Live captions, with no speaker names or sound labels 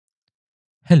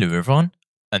Hello everyone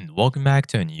and welcome back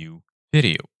to a new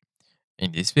video.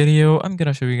 In this video, I'm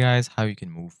gonna show you guys how you can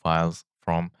move files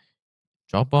from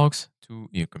Dropbox to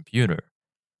your computer.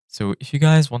 So if you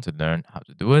guys want to learn how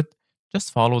to do it,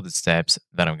 just follow the steps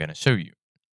that I'm gonna show you.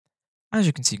 As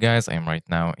you can see guys, I am right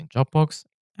now in Dropbox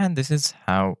and this is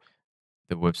how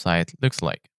the website looks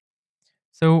like.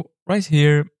 So right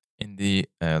here in the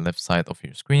left side of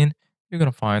your screen, you're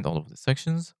gonna find all of the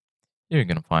sections. Here you're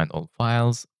gonna find all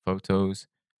files, photos,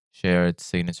 shared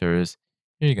signatures.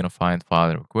 Here you're gonna find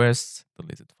file requests,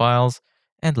 deleted files,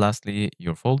 and lastly,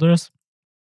 your folders.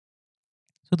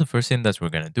 So the first thing that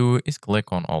we're gonna do is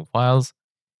click on all files,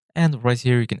 and right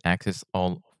here you can access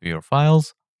all of your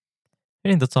files.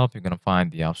 Here in the top, you're gonna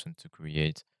find the option to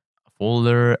create a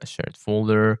folder, a shared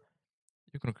folder.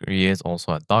 You can create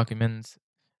also a document,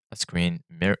 a screen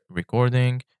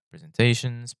recording,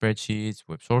 presentation, spreadsheets,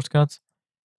 web shortcuts.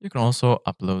 You can also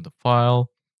upload a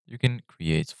file, you can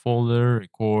create folder,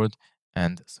 record,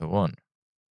 and so on.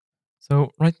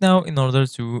 So right now, in order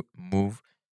to move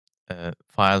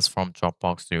files from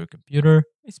Dropbox to your computer,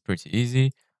 it's pretty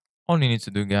easy. All you need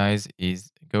to do, guys,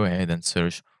 is go ahead and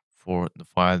search for the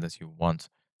file that you want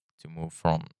to move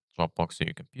from Dropbox to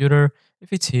your computer.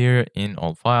 If it's here in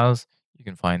all files, you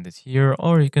can find it here,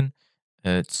 or you can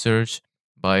search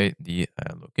by the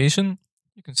location.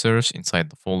 You can search inside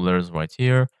the folders right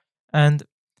here, and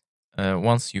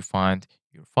once you find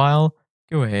your file,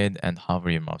 go ahead and hover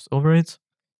your mouse over it.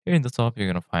 Here in the top, you're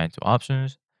going to find two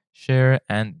options, share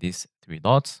and these three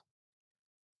dots.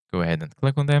 Go ahead and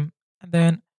click on them. And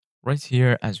then right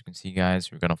here, as you can see, guys,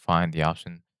 you're going to find the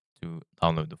option to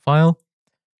download the file.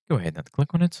 Go ahead and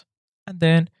click on it. And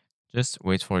then just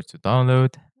wait for it to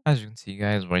download. As you can see,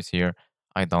 guys, right here,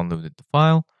 I downloaded the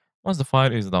file. Once the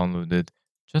file is downloaded,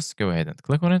 just go ahead and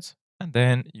click on it. And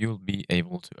then you'll be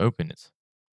able to open it.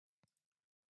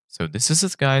 So this is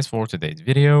it guys for today's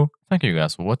video. Thank you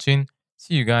guys for watching.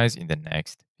 See you guys in the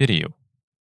next video.